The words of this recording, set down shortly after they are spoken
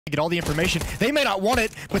Get all the information. They may not want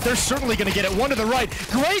it, but they're certainly going to get it. One to the right.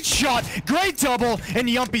 Great shot. Great double. And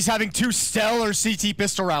Jamppi's having 2 stellar CT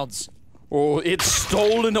pistol rounds. Oh, it's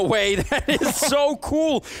stolen away. That is so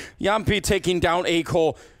cool. Jamppi taking down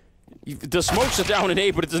A-Core. The smokes are down in A,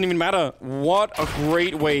 but it doesn't even matter. What a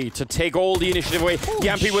great way to take all the initiative away.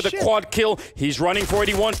 Jamppi with a quad kill. He's running for it.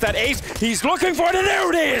 He wants that ace. He's looking for it, and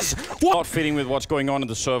there it is. Not fitting with what's going on in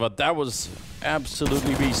the server. That was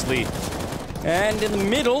absolutely beastly. And in the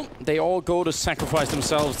middle, they all go to sacrifice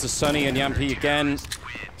themselves to Sunny and Jamppi again.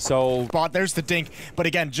 So... There's the dink. But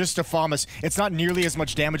again, just to Famas, it's not nearly as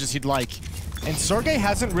much damage as he'd like. And Sergey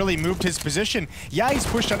hasn't really moved his position. Yeah, he's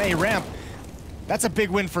pushed on A ramp. That's a big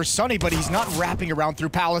win for Sunny, but he's not wrapping around through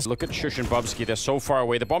Palace. Look at Shush and Bubsky. They're so far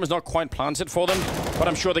away. The bomb is not quite planted for them, but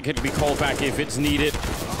I'm sure they could be called back if it's needed.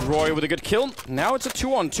 Roy with a good kill. Now it's a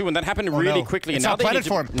 2-on-2, and that happened really quickly. It's and now not planted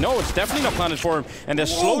for him. No, it's definitely not planted for him. And they're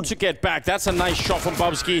slow to get back. That's a nice shot from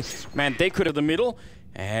Bubsky. Man, they could have the middle.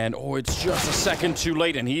 And, oh, it's just a second too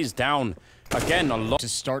late, and he's down. Again, a lot. To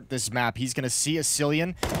start this map, he's going to see a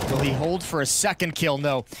Cillian. Will he hold for a second kill?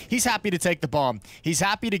 No. He's happy to take the bomb. He's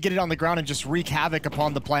happy to get it on the ground and just wreak havoc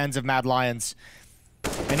upon the plans of Mad Lions.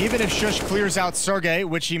 And even if Shush clears out Sergey,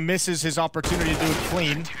 which he misses his opportunity to do it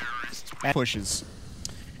clean, and pushes.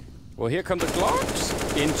 Well, here come the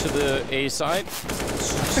Glocks into the A side.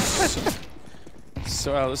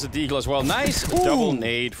 So, this is a Deagle as well. Nice double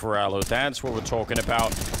nade for Aloe. That's what we're talking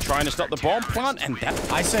about. Trying to stop the bomb plant, and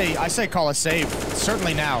that... I say call a save.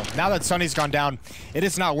 Certainly now. Now that Sunny's gone down, it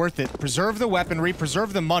is not worth it. Preserve the weaponry,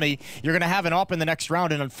 preserve the money. You're going to have an op in the next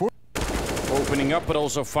round, and unfortunately... Opening up, but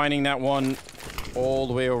also finding that one all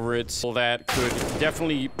the way over it. So that could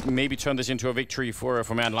definitely maybe turn this into a victory for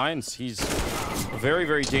Mad Lions. He's very,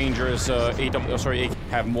 very dangerous.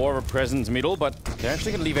 Have more of a presence middle, but they're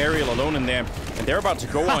actually going to leave Ariel alone in there. And they're about to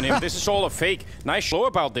go on him. This is all a fake. Nice show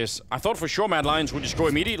about this. I thought for sure Mad Lions would just go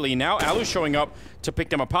immediately. Now Alu's showing up to pick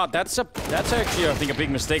them apart. That's actually, I think, a big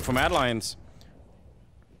mistake for Mad Lions.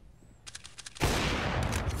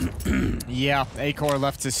 Yeah, A-Core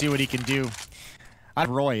left to see what he can do.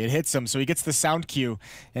 Roy, it hits him, so he gets the sound cue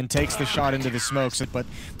and takes the shot into the smokes. But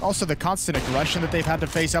also the constant aggression that they've had to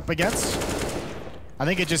face up against. I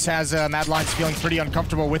think it just has Mad Lions feeling pretty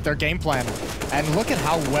uncomfortable with their game plan. And look at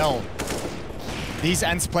how well these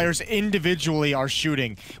ENCE players individually are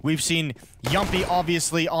shooting. We've seen Jamppi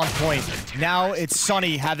obviously on point. Now it's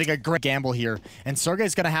Sunny having a great gamble here. And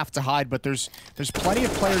Sergey's gonna have to hide, but there's plenty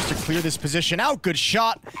of players to clear this position out. Good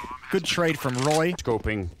shot. Good trade from Roy.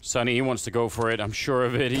 Scoping. Sunny, he wants to go for it. I'm sure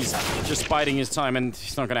of it. He's just biding his time, and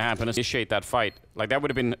it's not gonna happen. Initiate that fight. Like, that would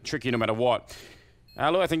have been tricky no matter what.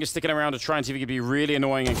 Aloe, I think, is sticking around to try and see if he can be really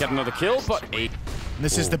annoying and get another kill, but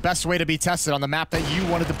this is the best way to be tested on the map that you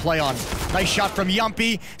wanted to play on. Nice shot from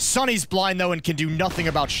Jamppi. Sunny's blind, though, and can do nothing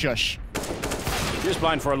about Shush. He was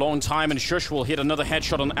blind for a long time, and Shush will hit another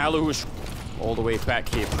headshot on Aloe, who's all the way back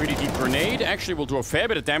here. Pretty deep grenade. Actually will do a fair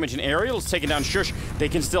bit of damage, and Ariel's taking down Shush. They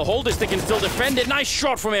can still hold this. They can still defend it. Nice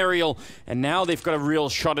shot from Ariel. And now they've got a real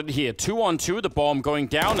shot at here. 2-on-2, the bomb going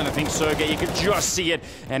down, and I think Sergey, you can just see it.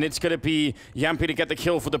 And it's going to be Jamppi to get the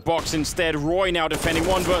kill for the box instead. Roy now defending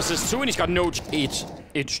 1 versus 2, and he's got no...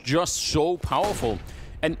 It's just so powerful.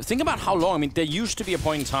 And think about how long. I mean, there used to be a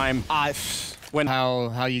point in time when...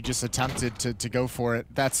 How you just attempted to go for it.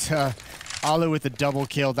 That's... Alu with the double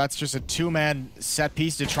kill. That's just a 2-man set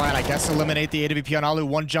piece to try and, I guess, eliminate the AWP on Alu.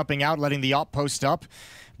 1 jumping out, letting the op post up.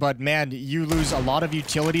 But, man, you lose a lot of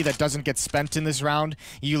utility that doesn't get spent in this round.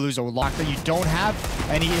 You lose a lot that you don't have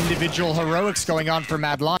any individual heroics going on for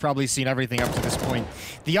Mad Lions. Probably seen everything up to this point.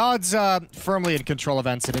 The odds firmly in control of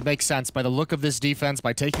ENCE, and it makes sense by the look of this defense,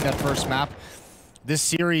 by taking that first map. This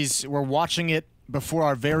series, we're watching it before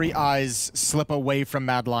our very eyes slip away from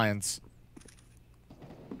Mad Lions.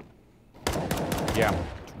 Yeah,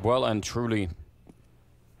 well and truly.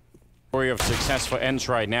 Story of success for ENCE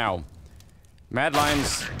right now. Mad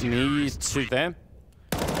Lions need to there.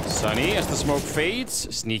 Sunny, as the smoke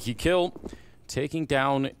fades, sneaky kill, taking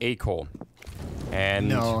down A-Core.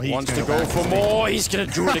 And wants to go for more. He's gonna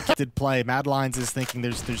do it again. Did play. Mad Lions is thinking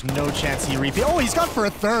there's no chance he repeat. Oh, he's gone for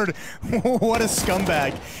a 3rd. What a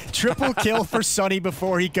scumbag. Triple kill for Sunny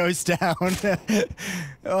before he goes down.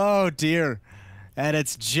 Oh dear. And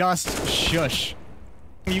it's just Shush.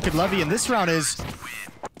 You could levy in this round is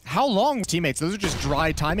how long teammates? Those are just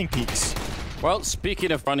dry timing peaks. Well,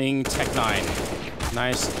 speaking of running Tech 9,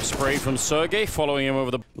 nice spray from Sergey, following him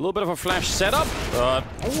over the little bit of a flash setup.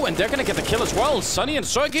 Oh, and they're gonna get the kill as well. Sunny and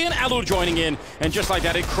Sergey and Alu joining in, and just like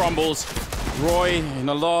that, it crumbles. Roy in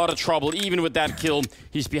a lot of trouble, even with that kill.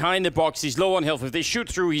 He's behind the box, he's low on health. If they shoot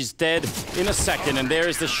through, he's dead in a second, and there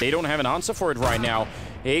is the... They don't have an answer for it right now.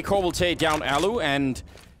 Acor will take down Alu, and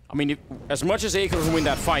I mean, as much as Acor can win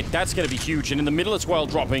that fight, that's going to be huge. And in the middle as well,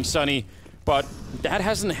 dropping Sunny. But that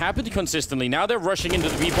hasn't happened consistently. Now they're rushing into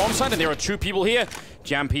the B-bomb side, and there are 2 people here.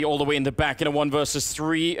 Jamppi all the way in the back in a 1 versus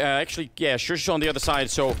 3. Actually, yeah, Shush is on the other side,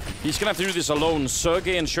 so he's gonna have to do this alone.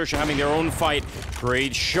 Sergey and Shush are having their own fight.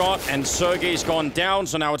 Great shot, and Sergey's gone down,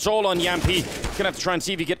 so now it's all on Jamppi. Gonna have to try and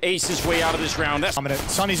see if he can ace his way out of this round. That's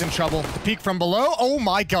Sunny's in trouble. The peek from below. Oh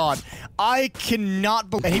my god. I cannot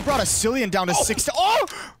believe. And he brought a Cillian down to 6. Oh!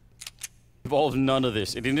 Involved none of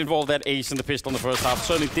this. It didn't involve that ace in the pistol in the first half.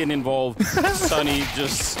 Certainly didn't involve Sunny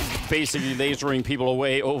just basically lasering people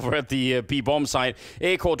away over at the B-bomb side.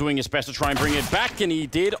 Acor doing his best to try and bring it back, and he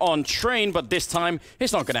did on Train, but this time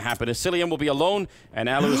it's not going to happen. Cillian will be alone, and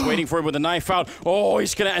Alu is waiting for him with a knife out. Oh,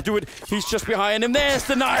 he's going to do it. He's just behind him. There's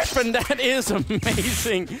the knife, and that is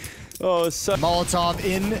amazing. Oh, so Molotov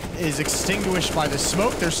in is extinguished by the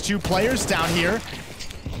smoke. There's 2 players down here.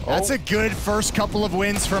 That's a good first couple of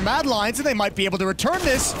wins for Mad Lions, and they might be able to return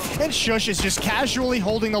this, and Shush is just casually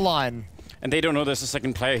holding the line. And they don't know there's a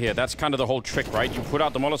second player here. That's kind of the whole trick, right? You put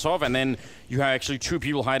out the Molotov, and then you have actually 2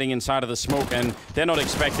 people hiding inside of the smoke, and they're not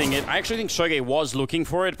expecting it. I actually think Sergey was looking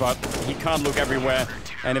for it, but he can't look everywhere,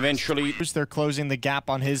 and eventually they're closing the gap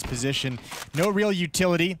on his position. No real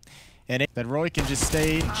utility. And that Roy can just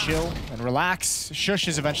stay and chill and relax. Shush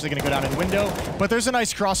is eventually going to go down in window, but there's a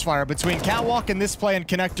nice crossfire between Catwalk and this play and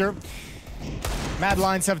Connector. Mad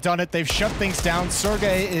Lions have done it. They've shut things down.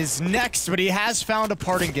 Sergey is next, but he has found a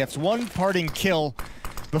parting gift. 1 parting kill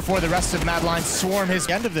before the rest of Mad Lions swarm his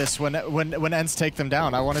end of this when ENCE take them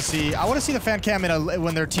down. I want to see the fan cam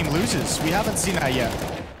when their team loses. We haven't seen that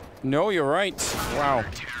yet. No, you're right. Wow.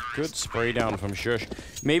 Good spray down from Shush.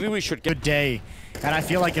 Maybe we should get... Good day. And I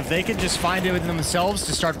feel like if they can just find it within themselves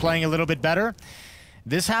to start playing a little bit better,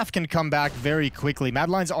 this half can come back very quickly. Mad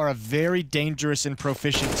Lions are a very dangerous and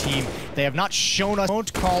proficient team. They have not shown us...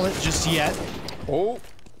 Won't call it just yet. Oh.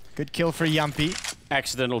 Good kill for Jamppi.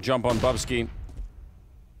 Accidental jump on Bubsky.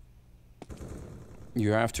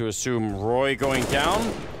 You have to assume Roy going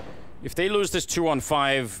down. If they lose this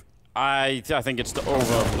 2-on-5... I think it's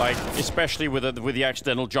over, like, especially with the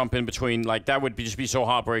accidental jump in between. Like, that would just be so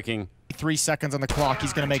heartbreaking. 3 seconds on the clock.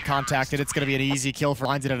 He's going to make contact, and it's going to be an easy kill for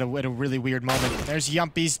Lions at a really weird moment. There's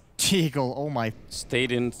Yumpy's Teagle. Oh, my.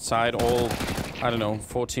 Stayed inside all, I don't know,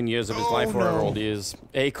 14 years of his life, whatever old he is.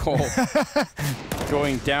 Acor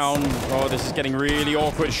going down. Oh, this is getting really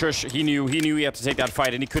awkward. Shush, he knew he had to take that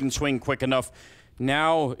fight, and he couldn't swing quick enough.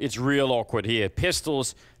 Now it's real awkward here.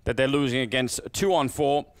 Pistols that they're losing against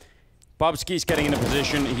 2-on-4. Bubsky's getting in a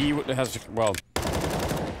position. He has, well...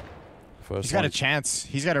 He's got a chance.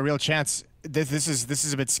 He's got a real chance. This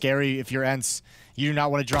is a bit scary if you're ENCE. You do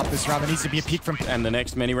not want to drop this round. There needs to be a peek from... And the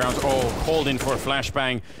next many rounds. Oh, called in for a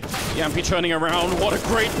flashbang. Jamppi turning around. What a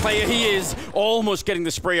great player he is. Almost getting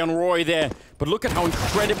the spray on Roy there. But look at how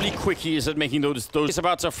incredibly quick he is at making those. He's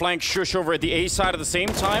about to flank Shush over at the A side at the same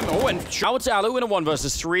time. Oh, and now it's Alu in a 1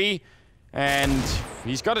 versus 3. And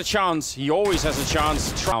he's got a chance. He always has a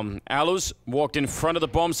chance. Alu's walked in front of the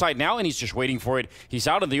bomb site now, and he's just waiting for it. He's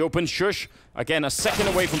out in the open. Shush, again, a second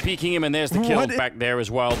away from peeking him, and there's the kill back there as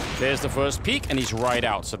well. There's the first peek, and he's right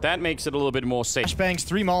out. So that makes it a little bit more safe. Bangs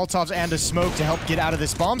 3 Molotovs and a smoke to help get out of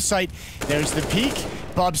this bomb site. There's the peek.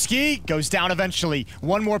 Bubsky goes down eventually.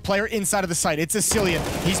 1 more player inside of the site. It's a Cillian.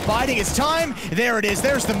 He's biding his time. There it is.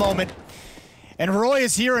 There's the moment. And Roy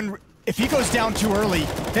is here, and... if he goes down too early,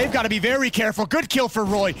 they've got to be very careful. Good kill for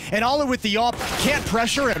Roy. And Alu with the op. Can't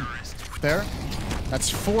pressure him. There. That's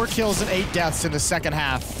 4 kills and 8 deaths in the second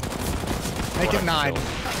half. Make it 9.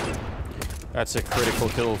 That's a critical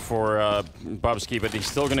kill for Bubsky, but he's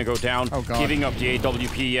still going to go down, giving up the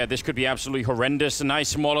AWP. Yeah, this could be absolutely horrendous. A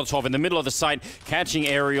nice Molotov in the middle of the site, catching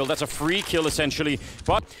Aerial. That's a free kill, essentially.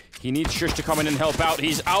 But he needs Shush to come in and help out.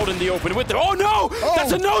 He's out in the open with the... Oh, no! Oh.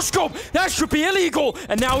 That's a no-scope! That should be illegal!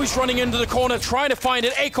 And now he's running into the corner, trying to find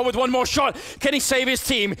it. Acor with 1 more shot. Can he save his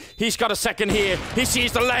team? He's got a second here. He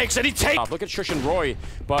sees the legs, and he takes... Look at Shush and Roy.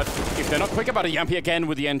 But if they're not quick about it, Jamppi again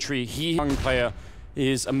with the entry. Young player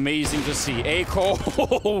is amazing to see.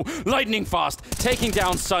 Acor, lightning fast, taking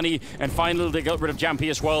down Sunny, and finally they got rid of Jamppi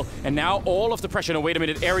as well. And now all of the pressure. No, wait a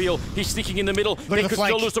minute, Aerial, he's sneaking in the middle. They could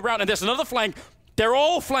still lose the round, and there's another flank. They're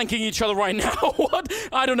all flanking each other right now. What?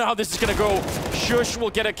 I don't know how this is gonna go. Shush will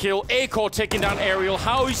get a kill. Acor taking down Aerial.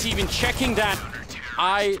 How is he even checking that?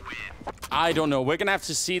 I don't know. We're going to have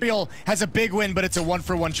to see. Real has a big win, but it's a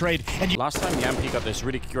 1-for-1 trade. And last time, Jamppi got this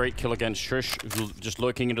really great kill against Shush, just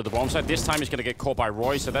lurking into the bomb site. This time, he's going to get caught by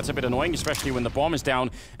Roy, so that's a bit annoying, especially when the bomb is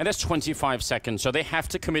down. And that's 25 seconds, so they have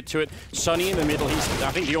to commit to it. Sunny in the middle, he's,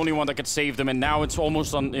 I think, the only one that could save them, and now it's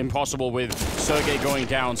almost impossible with Sergey going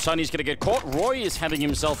down. Sunny's going to get caught. Roy is having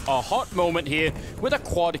himself a hot moment here with a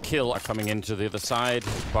quad kill coming into the other side.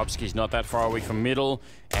 Bubsky's not that far away from middle.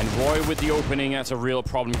 And Roy with the opening, that's a real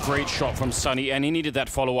problem. Great shot from Sunny, and he needed that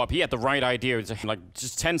follow-up. He had the right idea. It's like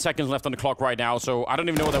just 10 seconds left on the clock right now, so I don't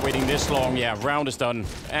even know they're waiting this long. Yeah, round is done.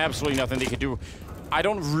 Absolutely nothing they could do. I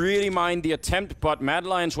don't really mind the attempt, but Mad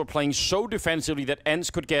Lions were playing so defensively that ENCE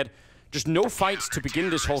could get just no fights to begin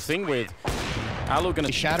this whole thing with. Alu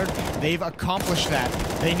gonna shattered. They've accomplished that.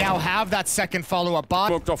 They now have that second follow-up bot.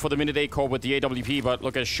 Smoked off for the minute 8 core with the AWP, but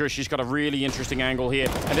look at Shush. She's got a really interesting angle here.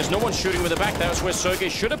 And there's no one shooting with the back. That's where Sergey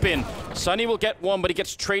should have been. Sunny will get one, but he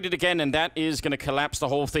gets traded again, and that is going to collapse the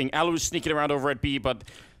whole thing. Alu's sneaking around over at B, but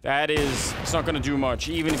it's not going to do much,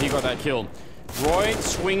 even if he got that kill. Roy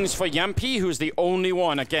swings for Jamppi, who's the only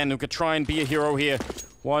one, again, who could try and be a hero here.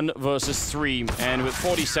 1 versus 3, and with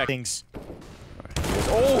 40 seconds.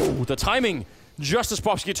 Oh, the timing! Just as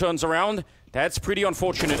Popsky turns around, that's pretty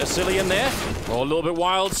unfortunate. A Cillian there. Oh, a little bit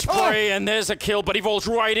wild spray, and there's a kill, but he falls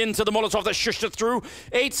right into the Molotov that shushed it through.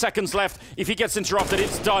 8 seconds left. If he gets interrupted,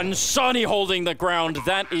 it's done. Sunny holding the ground.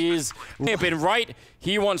 That is... may have been right.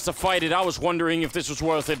 He wants to fight it. I was wondering if this was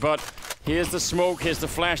worth it, but here's the smoke. Here's the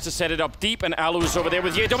flash to set it up deep, and Alu is over there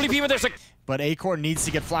with the AWP, but there's a... But Acorn needs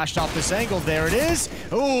to get flashed off this angle. There it is.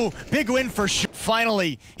 Ooh, big win for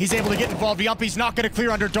finally. He's able to get involved. Jamppi's not going to clear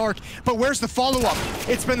under dark. But where's the follow-up?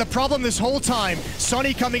 It's been the problem this whole time.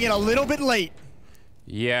 Sunny coming in a little bit late.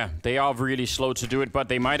 Yeah, they are really slow to do it, but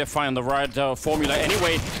they might have found the right formula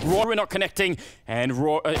anyway. Roy not connecting, and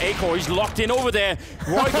Acor, he's locked in over there.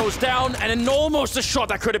 Roy goes down, and then almost a shot.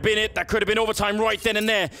 That could have been it. That could have been overtime right then and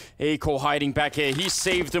there. Acor hiding back here. He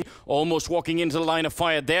saved him, almost walking into the line of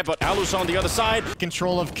fire there, but Alu's on the other side.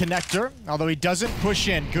 Control of Connector, although he doesn't push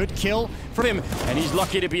in. Good kill for him, and he's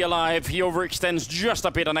lucky to be alive. He overextends just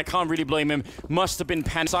a bit, and I can't really blame him. Must have been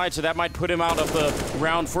pan side, so that might put him out of the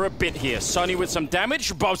round for a bit here. Sunny with some damage.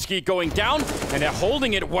 Bowski going down, and they're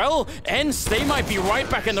holding it well. ENCE, they might be right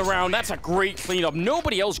back in the round. That's a great cleanup.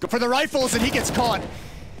 Nobody else for the rifles, and he gets caught.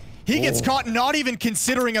 He gets caught not even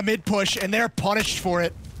considering a mid push, and they're punished for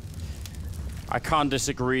it. I can't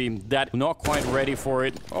disagree. That not quite ready for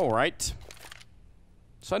it. All right.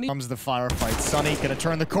 Sunny comes the firefight. Sunny gonna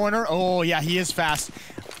turn the corner. Oh yeah, he is fast.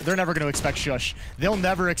 They're never going to expect Shush. They'll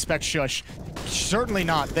never expect Shush. Certainly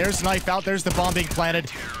not. There's knife out. There's the bomb being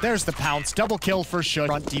planted. There's the pounce. Double kill for Shush.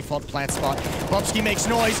 Front default plant spot. Bubsky makes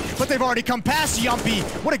noise, but they've already come past Jamppi.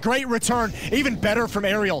 What a great return. Even better from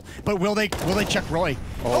Aerial. But will they check Roy?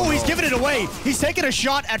 Oh, he's giving it away. He's taking a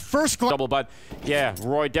shot at first glance. Double, but yeah,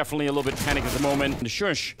 Roy definitely a little bit panicked at the moment.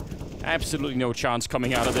 Shush, absolutely no chance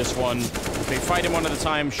coming out of this one. If they fight him one at a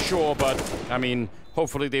time, sure, but I mean,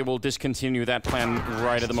 hopefully they will discontinue that plan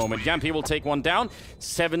right at the moment. Jamppi will take one down.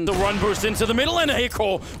 7, the run burst into the middle, and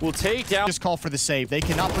Acor will take down. Just call for the save. They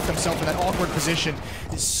cannot put themselves in that awkward position.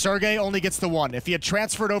 Sergey only gets the one. If he had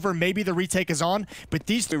transferred over, maybe the retake is on, but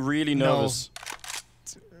these... They're really nervous.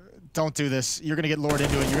 No. Don't do this. You're going to get lured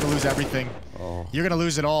into it. You're going to lose everything. Oh. You're going to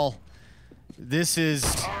lose it all. This is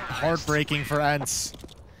heartbreaking for ENCE.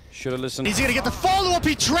 Should have listened. He's going to get the follow-up.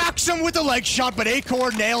 He tracks him with the leg shot, but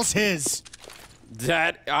Acor nails his.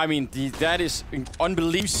 That, I mean, that is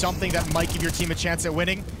unbelievable. Something that might give your team a chance at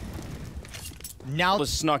winning. Now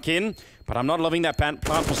snuck in, but I'm not loving that plant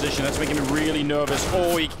position. That's making me really nervous.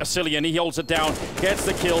 Oh, Cillian, he holds it down, gets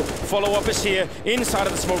the kill. Follow-up is here, inside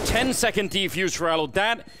of the smoke. 10-second defuse for Alu.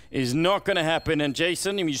 That is not going to happen. And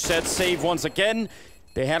Jason, you said save once again.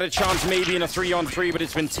 They had a chance maybe in a 3-on-3, but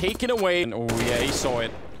it's been taken away. And, oh, yeah, he saw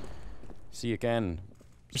it. See again.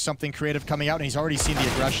 Something creative coming out, and he's already seen the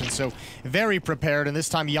aggression, so very prepared, and this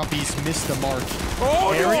time Jamppi's missed the mark.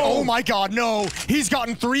 Oh, no! Oh my god, no! He's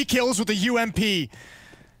gotten 3 kills with the UMP.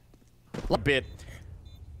 A bit.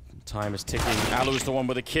 Time is ticking. Alu's the one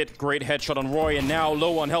with a kit. Great headshot on Roy, and now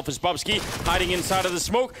low on health is Bubsky, hiding inside of the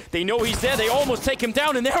smoke. They know he's there. They almost take him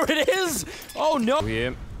down, and there it is! Oh, no!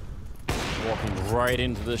 Here. Walking right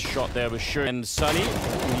into the shot there with Shure. And Sunny,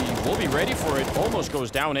 he will be ready for it. Almost goes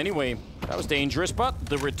down anyway. That was dangerous, but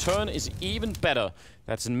the return is even better.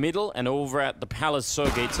 That's in middle and over at the Palace.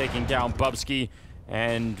 Sergey taking down Bubsky.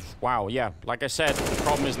 And wow, yeah, like I said, the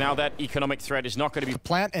problem is now that economic threat is not going to be...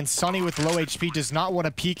 Plant, and Sunny with low HP does not want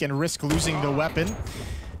to peek and risk losing the weapon.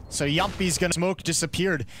 So Jamppi's gonna smoke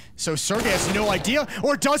disappeared. So Sergey has no idea,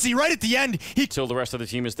 or does he? Right at the end, he till the rest of the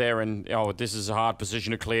team is there, and oh, this is a hard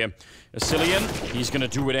position to clear. Cillian, he's gonna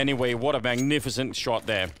do it anyway. What a magnificent shot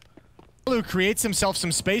there. Alu creates himself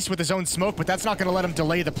some space with his own smoke, but that's not gonna let him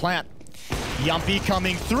delay the plant. Jamppi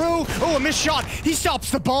coming through. Oh, a missed shot. He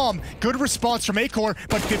stops the bomb. Good response from Acor,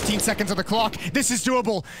 but 15 seconds on the clock. This is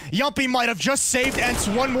doable. Jamppi might have just saved ENCE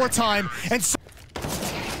one more time, and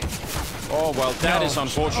oh, well, that is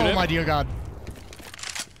unfortunate. Oh, my dear God.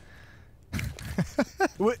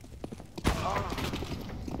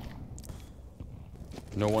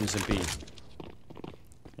 No one's in B.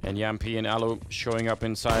 And Jamppi and Alu showing up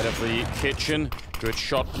inside of the kitchen. Good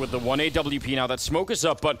shot with the 1 AWP. Now that smoke is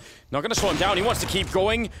up, but not going to slow him down. He wants to keep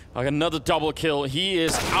going. Another double kill. He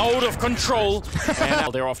is out of control. And now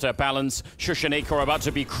they're off their balance. Sjuush and Acor are about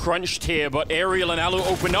to be crunched here, but Aerial and Alu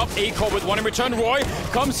open up. Acor with one in return. Roy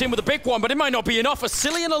comes in with a big one, but it might not be enough. A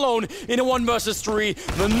Cillian alone in a 1 versus 3.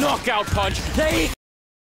 The knockout punch.